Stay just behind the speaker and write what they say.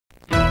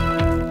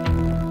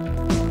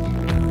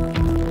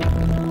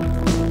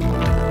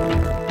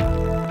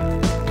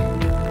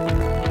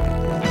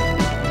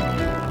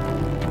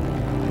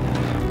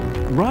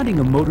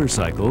Riding a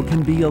motorcycle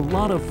can be a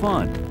lot of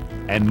fun,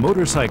 and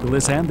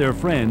motorcyclists and their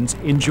friends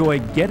enjoy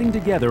getting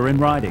together and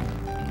riding.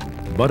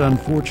 But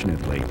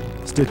unfortunately,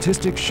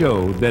 statistics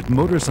show that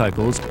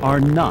motorcycles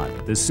are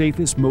not the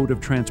safest mode of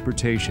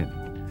transportation.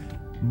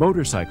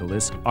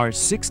 Motorcyclists are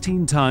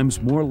 16 times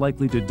more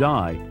likely to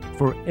die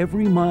for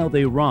every mile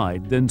they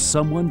ride than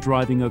someone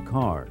driving a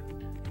car.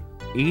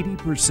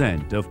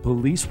 80% of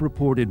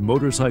police-reported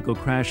motorcycle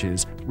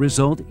crashes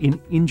result in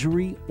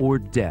injury or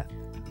death.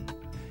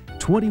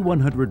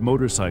 2,100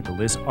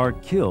 motorcyclists are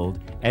killed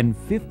and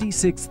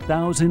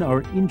 56,000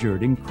 are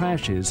injured in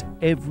crashes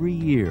every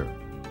year.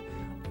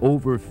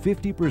 Over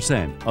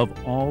 50%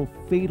 of all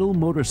fatal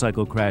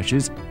motorcycle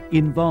crashes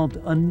involved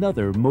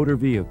another motor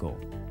vehicle.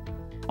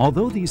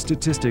 Although these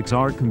statistics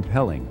are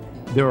compelling,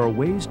 there are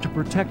ways to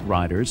protect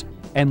riders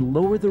and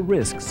lower the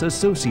risks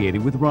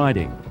associated with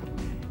riding.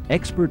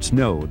 Experts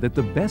know that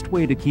the best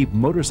way to keep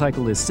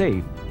motorcyclists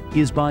safe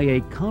is by a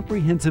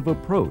comprehensive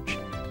approach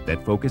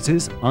that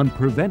focuses on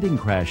preventing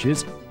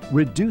crashes,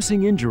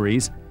 reducing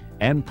injuries,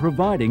 and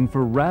providing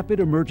for rapid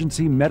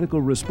emergency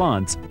medical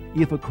response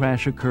if a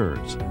crash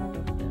occurs.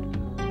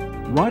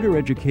 Rider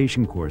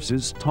education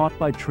courses taught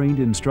by trained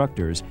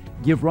instructors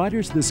give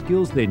riders the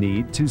skills they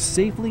need to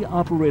safely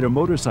operate a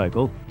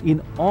motorcycle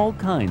in all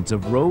kinds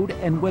of road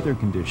and weather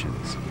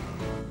conditions.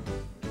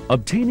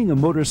 Obtaining a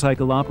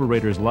motorcycle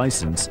operator's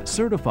license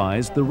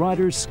certifies the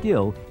rider's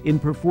skill in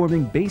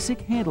performing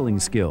basic handling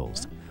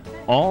skills.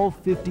 All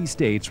 50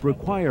 states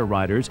require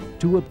riders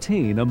to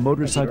obtain a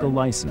motorcycle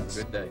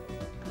license.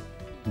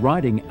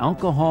 Riding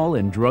alcohol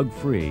and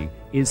drug-free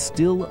is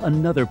still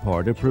another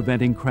part of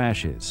preventing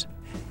crashes.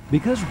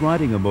 Because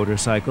riding a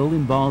motorcycle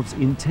involves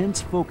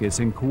intense focus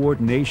and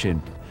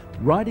coordination,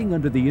 riding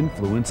under the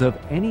influence of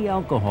any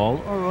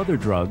alcohol or other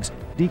drugs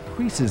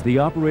decreases the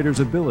operator's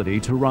ability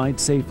to ride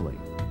safely.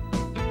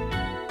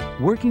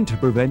 Working to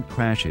prevent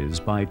crashes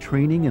by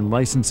training and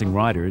licensing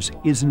riders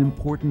is an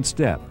important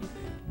step.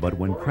 But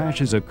when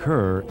crashes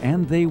occur,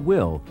 and they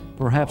will,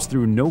 perhaps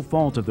through no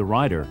fault of the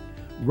rider,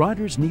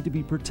 riders need to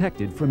be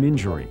protected from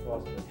injury.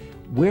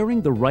 Wearing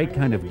the right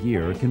kind of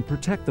gear can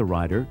protect the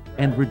rider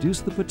and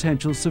reduce the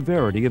potential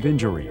severity of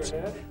injuries.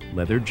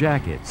 Leather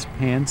jackets,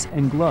 pants,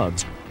 and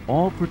gloves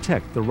all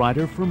protect the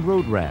rider from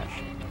road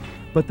rash.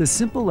 But the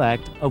simple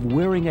act of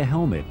wearing a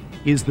helmet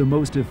is the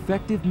most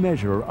effective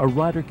measure a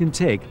rider can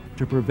take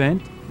to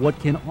prevent what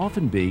can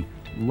often be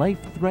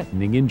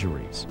life-threatening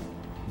injuries.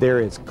 There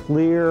is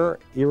clear,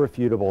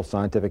 irrefutable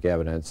scientific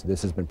evidence,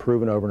 this has been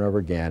proven over and over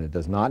again, it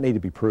does not need to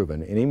be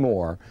proven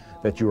anymore,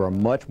 that you are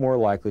much more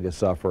likely to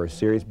suffer a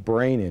serious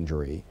brain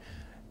injury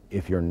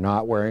if you're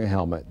not wearing a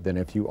helmet than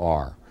if you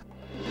are.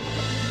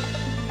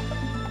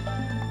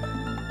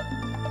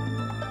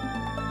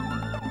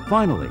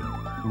 Finally,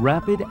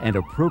 rapid and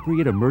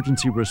appropriate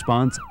emergency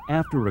response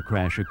after a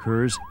crash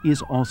occurs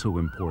is also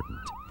important.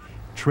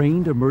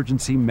 Trained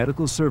emergency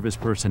medical service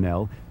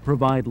personnel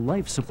provide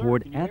life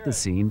support at the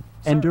scene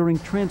and during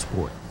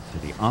transport to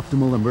the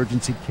optimal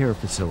emergency care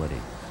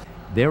facility.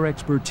 Their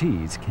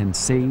expertise can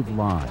save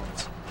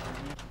lives.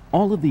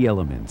 All of the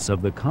elements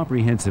of the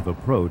comprehensive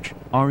approach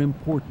are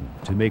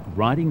important to make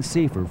riding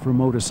safer for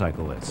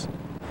motorcyclists.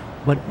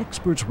 But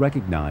experts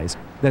recognize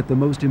that the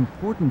most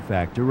important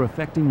factor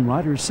affecting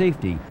riders'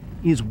 safety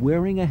is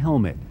wearing a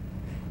helmet.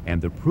 And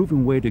the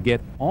proven way to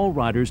get all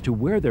riders to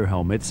wear their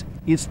helmets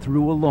is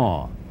through a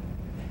law.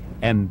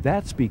 And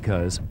that's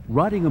because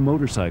riding a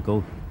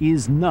motorcycle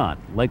is not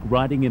like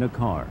riding in a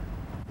car.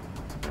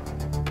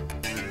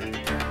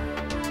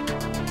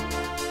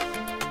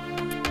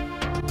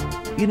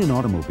 In an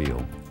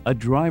automobile, a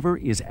driver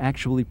is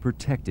actually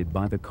protected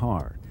by the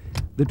car.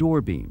 The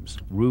door beams,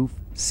 roof,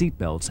 seat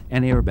belts,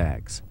 and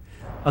airbags.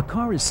 A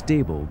car is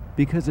stable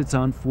because it's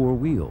on four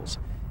wheels.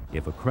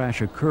 If a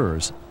crash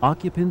occurs,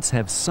 occupants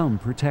have some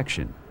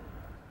protection.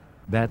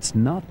 That's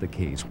not the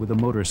case with a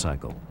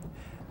motorcycle.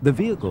 The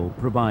vehicle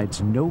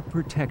provides no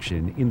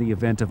protection in the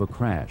event of a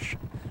crash.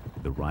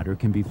 The rider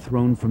can be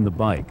thrown from the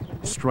bike,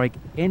 strike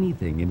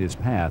anything in his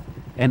path,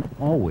 and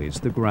always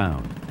the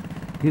ground.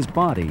 His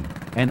body,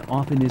 and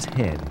often his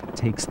head,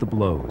 takes the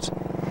blows,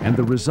 and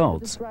the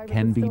results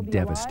can be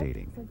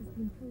devastating.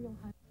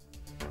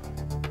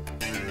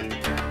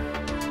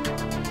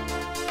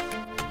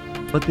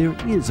 But there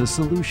is a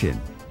solution.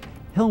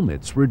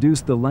 Helmets reduce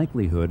the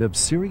likelihood of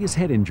serious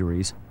head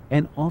injuries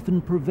and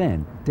often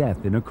prevent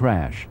death in a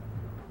crash.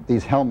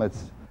 These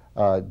helmets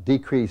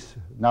decrease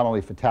not only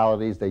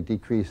fatalities, they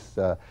decrease,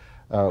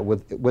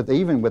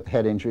 even with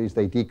head injuries,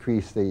 they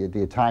decrease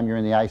the time you're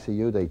in the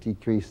ICU, they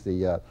decrease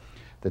the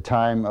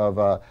time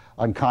of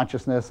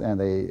unconsciousness, and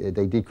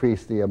they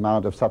decrease the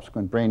amount of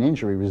subsequent brain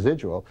injury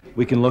residual.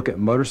 We can look at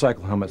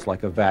motorcycle helmets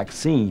like a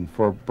vaccine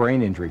for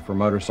brain injury for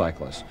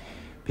motorcyclists.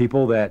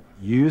 People that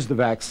use the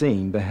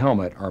vaccine, the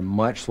helmet, are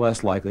much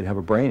less likely to have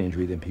a brain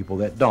injury than people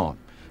that don't,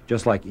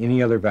 just like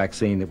any other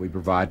vaccine that we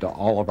provide to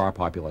all of our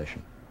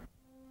population.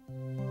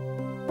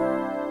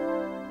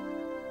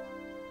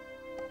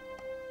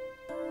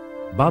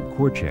 Bob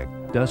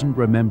Korchek doesn't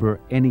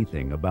remember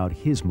anything about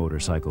his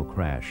motorcycle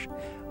crash,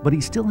 but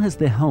he still has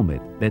the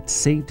helmet that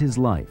saved his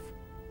life.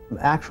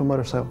 The actual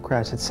motorcycle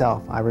crash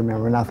itself, I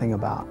remember nothing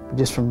about. But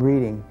just from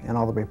reading and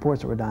all the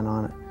reports that were done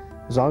on it.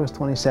 It was August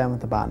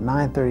 27th, about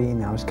 9:30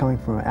 evening. I was coming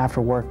from an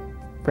after-work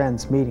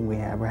friends meeting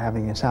we're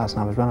having in his house,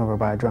 and I was run over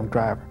by a drunk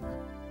driver.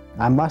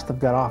 I must have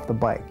got off the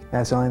bike.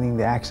 That's the only thing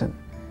the accident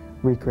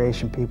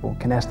recreation people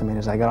can estimate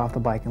is I got off the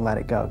bike and let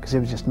it go, because it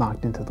was just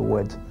knocked into the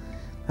woods.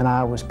 And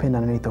I was pinned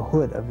underneath the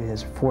hood of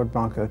his Ford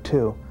Bronco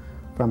 2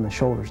 from the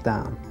shoulders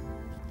down.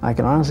 I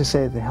can honestly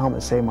say that the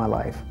helmet saved my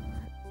life.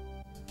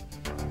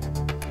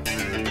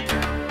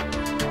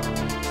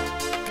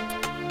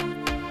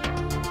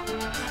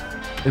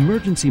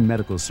 Emergency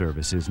medical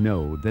services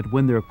know that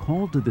when they're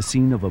called to the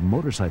scene of a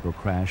motorcycle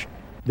crash,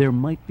 there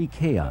might be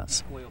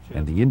chaos,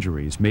 and the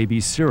injuries may be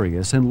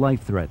serious and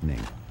life-threatening.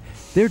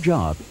 Their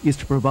job is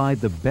to provide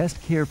the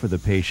best care for the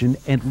patient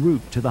en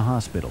route to the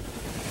hospital.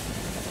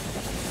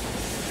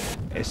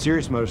 A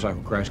serious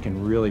motorcycle crash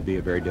can really be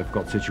a very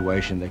difficult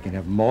situation. They can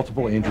have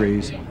multiple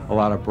injuries, a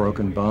lot of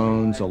broken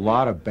bones, a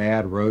lot of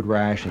bad road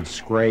rash and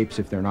scrapes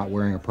if they're not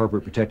wearing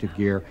appropriate protective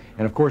gear.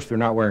 And of course, if they're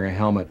not wearing a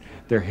helmet,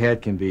 their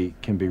head can be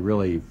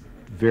really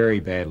very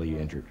badly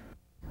injured.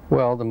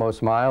 Well, the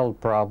most mild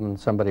problem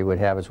somebody would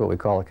have is what we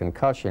call a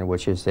concussion,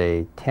 which is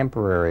a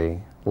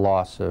temporary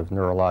loss of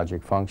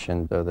neurologic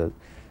function, so that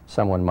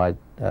someone might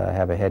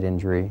have a head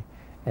injury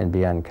and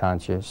be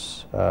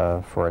unconscious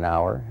for an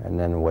hour and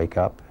then wake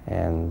up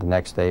and the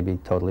next day be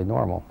totally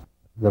normal.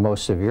 The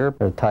most severe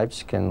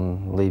types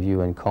can leave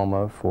you in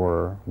coma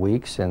for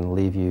weeks and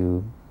leave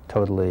you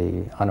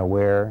totally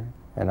unaware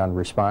and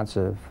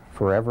unresponsive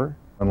forever.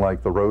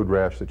 Unlike the road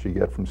rash that you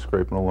get from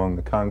scraping along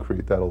the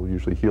concrete, that'll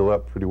usually heal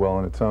up pretty well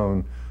on its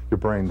own, your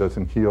brain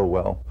doesn't heal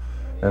well.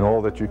 And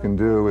all that you can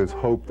do is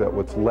hope that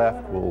what's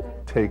left will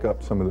take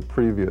up some of the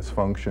previous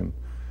function.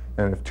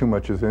 And if too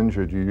much is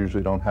injured, you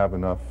usually don't have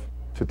enough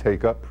to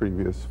take up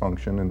previous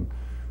function, and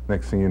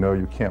next thing you know,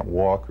 you can't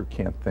walk or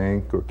can't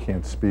think or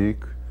can't speak,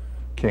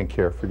 can't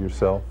care for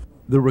yourself.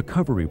 The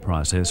recovery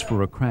process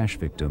for a crash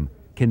victim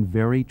can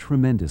vary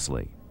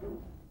tremendously.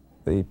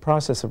 The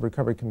process of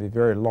recovery can be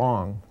very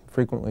long,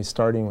 frequently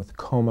starting with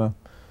coma,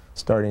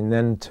 starting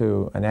then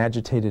to an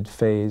agitated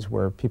phase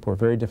where people are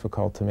very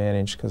difficult to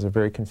manage because they're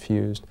very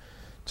confused,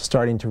 to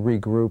starting to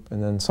regroup,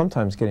 and then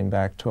sometimes getting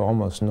back to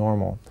almost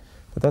normal.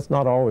 But that's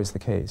not always the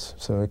case,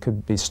 so it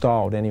could be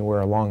stalled anywhere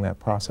along that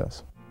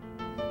process.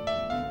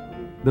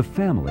 The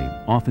family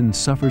often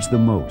suffers the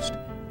most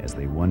as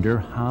they wonder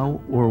how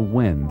or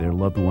when their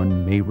loved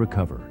one may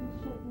recover.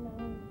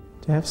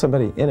 To have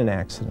somebody in an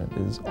accident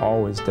is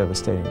always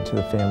devastating to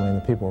the family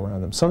and the people around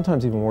them,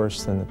 sometimes even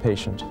worse than the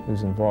patient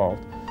who's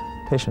involved.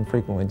 The patient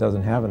frequently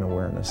doesn't have an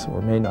awareness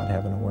or may not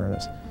have an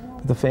awareness,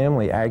 but the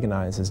family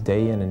agonizes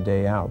day in and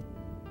day out.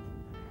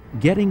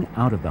 Getting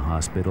out of the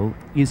hospital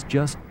is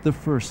just the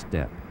first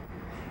step.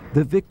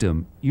 The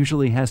victim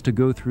usually has to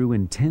go through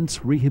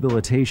intense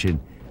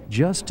rehabilitation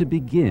just to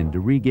begin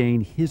to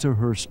regain his or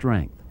her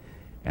strength,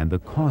 and the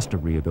cost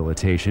of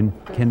rehabilitation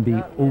can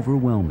be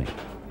overwhelming.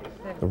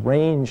 The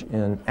range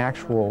in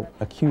actual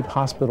acute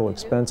hospital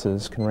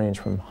expenses can range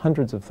from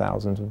hundreds of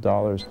thousands of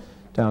dollars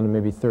down to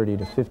maybe $30,000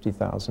 to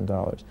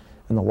 $50,000.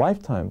 And the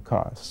lifetime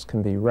costs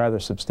can be rather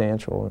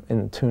substantial,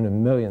 in the tune of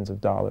millions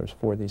of dollars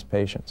for these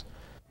patients.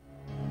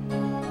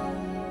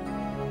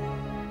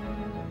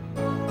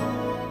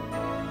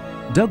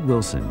 Doug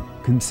Wilson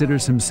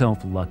considers himself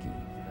lucky.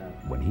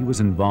 When he was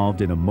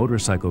involved in a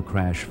motorcycle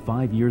crash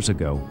 5 years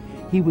ago,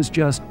 he was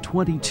just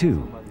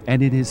 22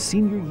 and in his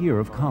senior year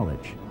of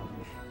college.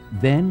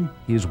 Then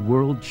his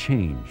world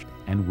changed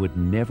and would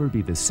never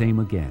be the same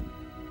again.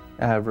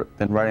 I have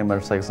been riding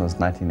motorcycles since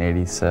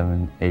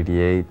 1987,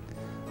 88,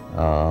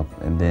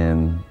 and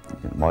then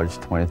March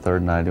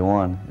 23rd,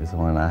 91 is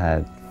when I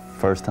had,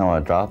 first time I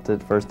dropped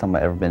it, first time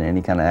I ever been in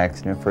any kind of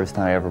accident, first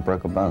time I ever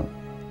broke a bone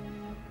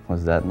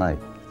was that night.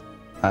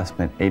 I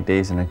spent 8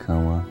 days in a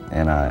coma,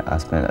 and I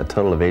spent a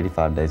total of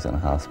 85 days in a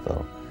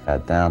hospital.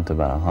 Got down to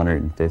about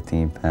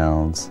 115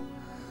 pounds.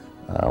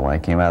 When I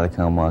came out of the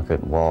coma, I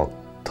couldn't walk,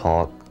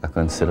 talk, I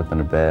couldn't sit up in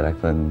the bed, I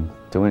couldn't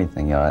do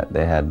anything. You know,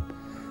 they had,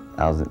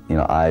 I was, you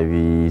know,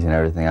 IVs and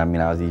everything. I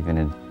mean, I was even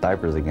in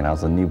diapers again. I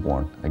was a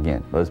newborn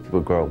again. Most people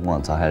grow up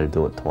once, I had to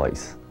do it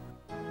twice.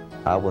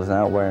 I was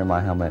not wearing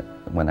my helmet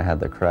when I had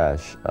the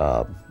crash.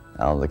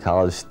 I was a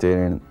college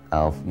student.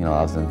 I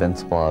was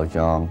invincible. I was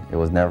young. It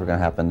was never going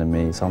to happen to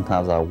me.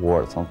 Sometimes I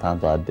wore it,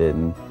 sometimes I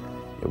didn't.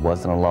 It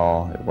wasn't a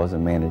law. It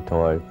wasn't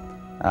mandatory.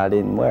 I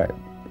didn't wear it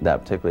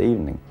that particular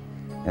evening.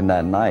 And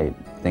that night,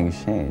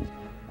 things changed.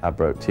 I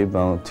broke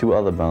two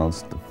other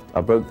bones.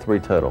 I broke 3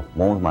 total.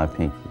 One was my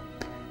pinky.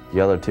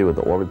 The other 2 were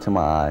the orbit to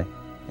my eye,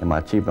 and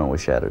my cheekbone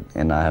was shattered.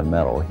 And I have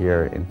metal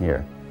here and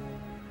here.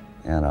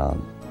 And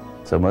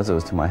so most of it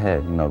was to my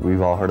head. You know,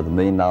 we've all heard of the $1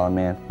 Million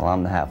Man. Well,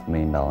 I'm the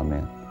 $500,000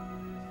 man.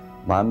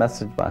 My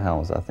message about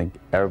helmets, I think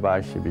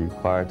everybody should be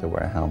required to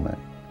wear a helmet.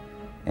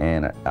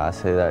 And I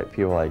say that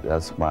people are like,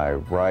 that's my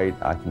right,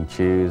 I can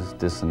choose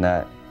this and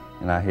that.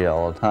 And I hear it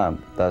all the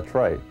time, that's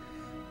right.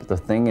 But the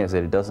thing is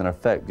that it doesn't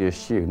affect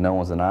just you, no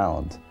one's an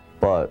island.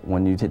 But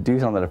when you do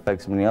something that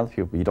affects many other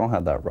people, you don't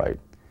have that right.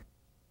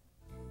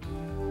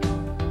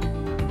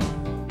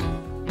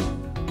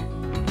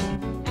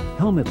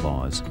 Helmet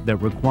laws that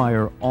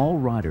require all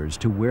riders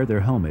to wear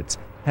their helmets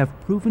have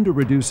proven to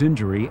reduce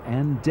injury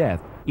and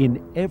death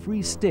in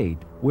every state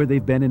where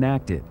they've been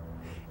enacted.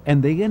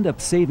 And they end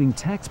up saving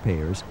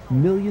taxpayers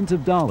millions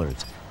of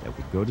dollars that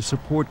would go to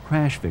support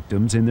crash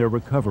victims in their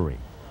recovery.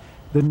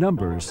 The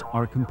numbers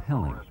are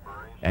compelling,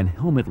 and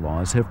helmet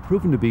laws have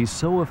proven to be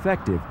so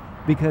effective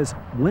because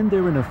when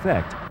they're in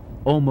effect,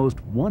 almost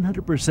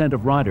 100%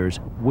 of riders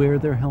wear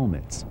their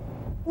helmets.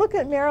 Look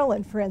at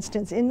Maryland, for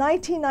instance. In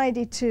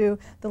 1992,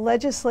 the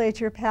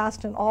legislature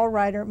passed an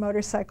all-rider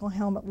motorcycle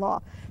helmet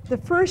law. The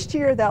first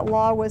year that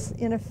law was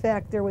in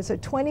effect, there was a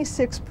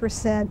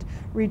 26%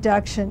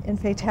 reduction in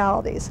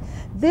fatalities.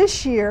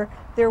 This year,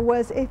 there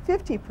was a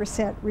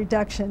 50%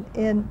 reduction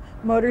in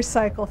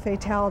motorcycle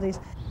fatalities.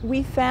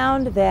 We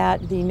found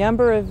that the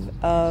number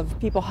of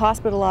people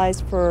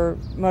hospitalized for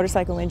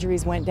motorcycle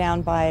injuries went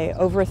down by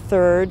over a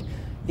third.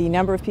 The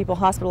number of people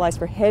hospitalized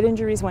for head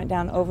injuries went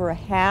down over a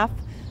half.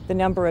 The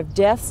number of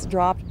deaths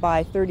dropped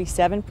by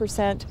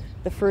 37%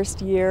 the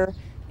first year,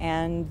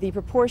 and the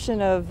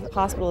proportion of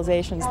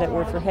hospitalizations that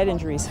were for head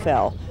injuries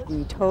fell.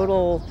 The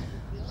total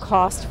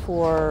cost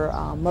for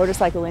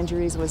motorcycle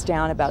injuries was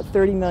down about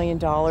 $30 million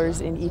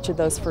in each of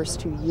those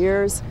first 2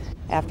 years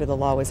after the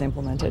law was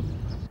implemented.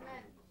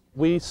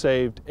 We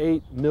saved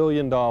 $8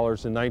 million in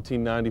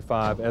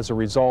 1995 as a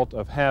result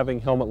of having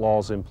helmet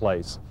laws in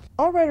place.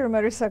 All-rider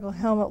motorcycle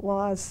helmet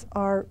laws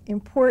are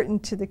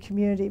important to the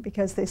community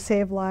because they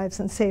save lives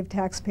and save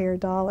taxpayer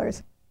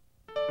dollars.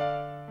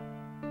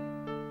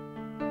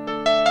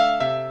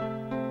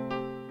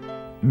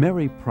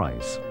 Mary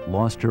Price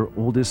lost her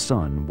oldest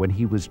son when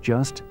he was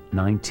just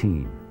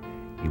 19.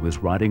 He was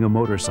riding a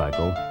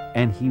motorcycle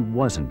and he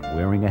wasn't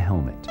wearing a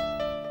helmet.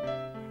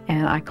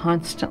 And I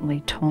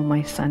constantly told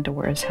my son to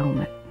wear his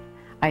helmet.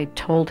 I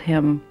told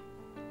him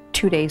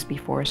 2 days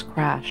before his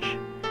crash.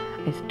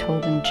 I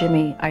told him,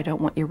 Jimmy, I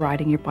don't want you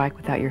riding your bike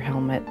without your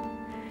helmet.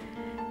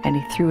 And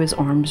he threw his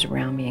arms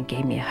around me and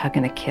gave me a hug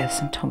and a kiss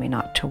and told me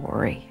not to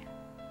worry.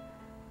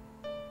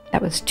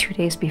 That was 2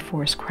 days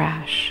before his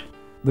crash.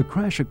 The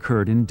crash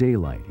occurred in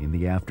daylight in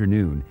the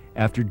afternoon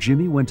after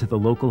Jimmy went to the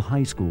local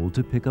high school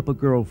to pick up a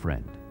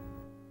girlfriend.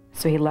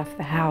 So he left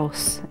the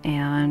house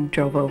and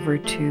drove over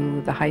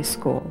to the high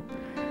school.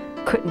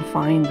 Couldn't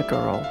find the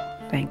girl,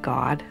 thank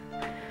God.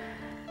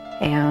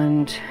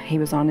 And he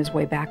was on his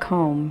way back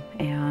home,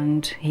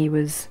 and he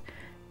was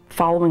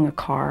following a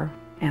car,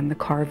 and the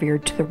car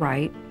veered to the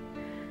right.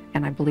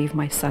 And I believe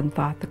my son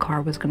thought the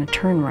car was going to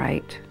turn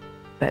right,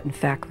 but in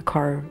fact the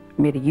car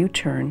made a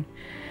U-turn.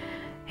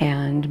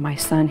 And my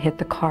son hit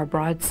the car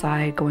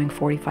broadside going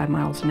 45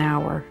 miles an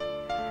hour.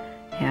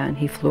 And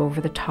he flew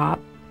over the top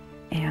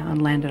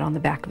and landed on the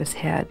back of his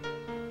head.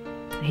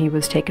 He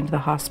was taken to the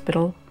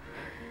hospital.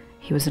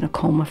 He was in a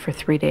coma for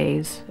 3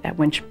 days, at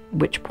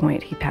which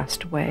point he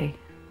passed away.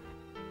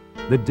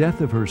 The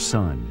death of her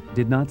son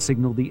did not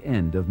signal the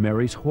end of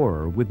Mary's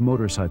horror with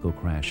motorcycle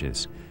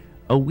crashes.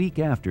 A week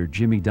after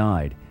Jimmy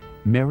died,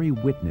 Mary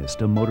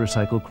witnessed a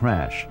motorcycle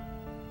crash.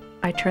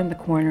 I turned the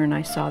corner and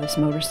I saw this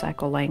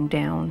motorcycle laying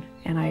down,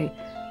 and I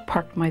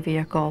parked my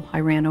vehicle. I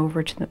ran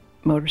over to the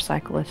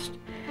motorcyclist,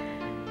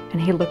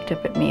 and he looked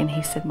up at me and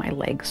he said, "My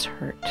legs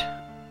hurt."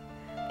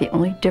 The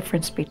only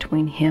difference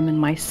between him and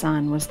my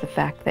son was the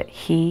fact that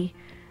he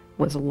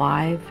was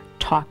alive,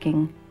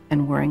 talking,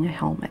 and wearing a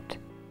helmet.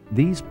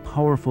 These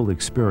powerful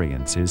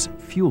experiences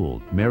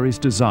fueled Mary's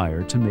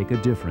desire to make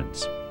a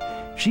difference.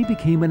 She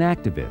became an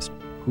activist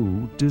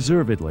who,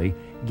 deservedly,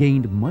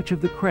 gained much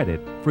of the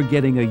credit for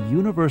getting a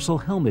universal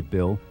helmet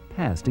bill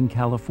passed in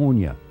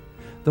California.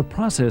 The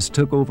process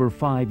took over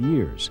 5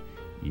 years,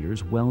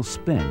 years well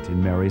spent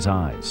in Mary's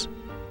eyes.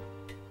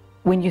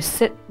 When you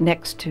sit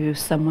next to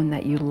someone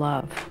that you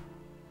love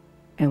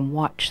and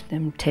watch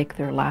them take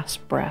their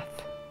last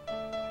breath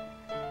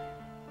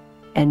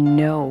and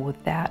know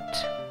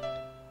that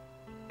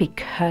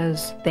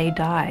because they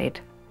died,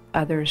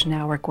 others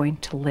now are going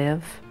to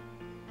live,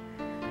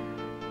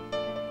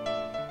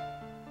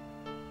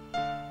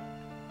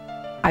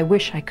 I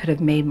wish I could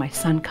have made my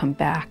son come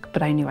back,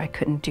 but I knew I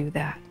couldn't do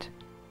that.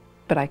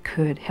 But I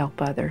could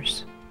help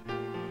others.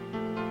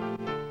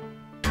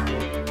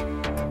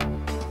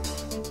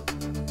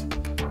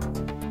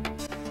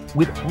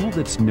 With all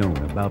that's known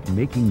about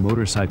making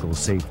motorcycles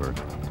safer,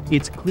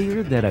 it's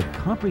clear that a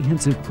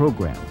comprehensive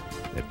program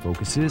that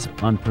focuses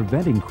on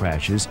preventing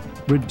crashes,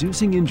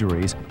 reducing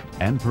injuries,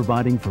 and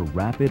providing for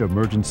rapid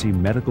emergency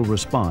medical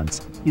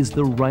response is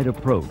the right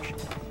approach.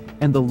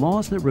 And the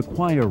laws that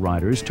require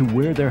riders to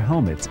wear their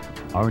helmets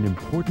are an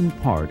important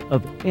part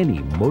of any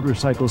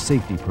motorcycle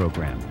safety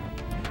program.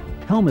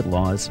 Helmet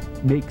laws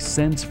make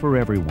sense for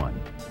everyone,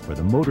 for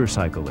the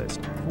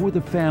motorcyclist, for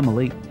the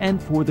family,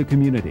 and for the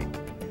community.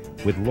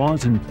 With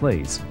laws in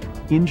place,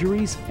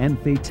 injuries and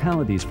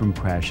fatalities from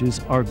crashes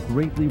are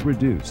greatly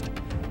reduced.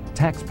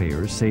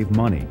 Taxpayers save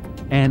money,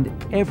 and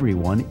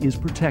everyone is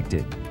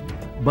protected.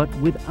 But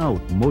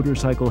without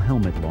motorcycle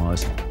helmet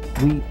laws,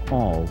 We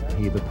all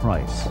pay the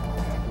price.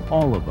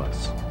 All of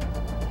us.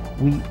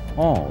 We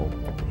all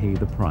pay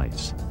the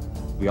price.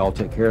 We all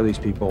take care of these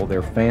people.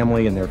 Their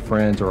family and their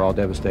friends are all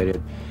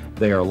devastated.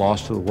 They are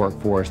lost to the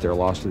workforce, they're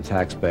lost to the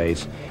tax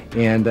base,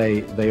 and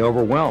they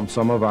overwhelm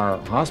some of our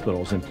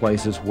hospitals in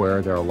places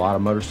where there are a lot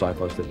of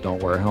motorcyclists that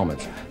don't wear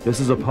helmets. This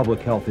is a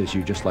public health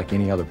issue just like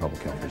any other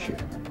public health issue.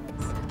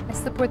 I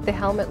support the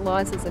helmet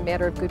laws as a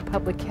matter of good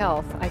public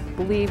health. I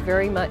believe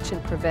very much in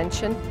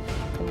prevention,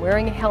 and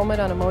wearing a helmet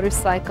on a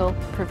motorcycle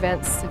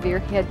prevents severe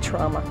head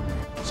trauma.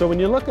 So when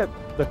you look at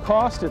the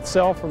cost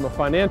itself from a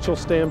financial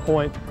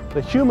standpoint,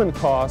 the human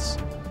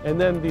costs, and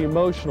then the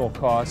emotional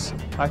costs,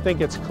 I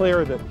think it's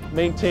clear that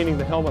maintaining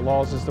the helmet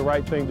laws is the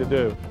right thing to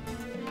do.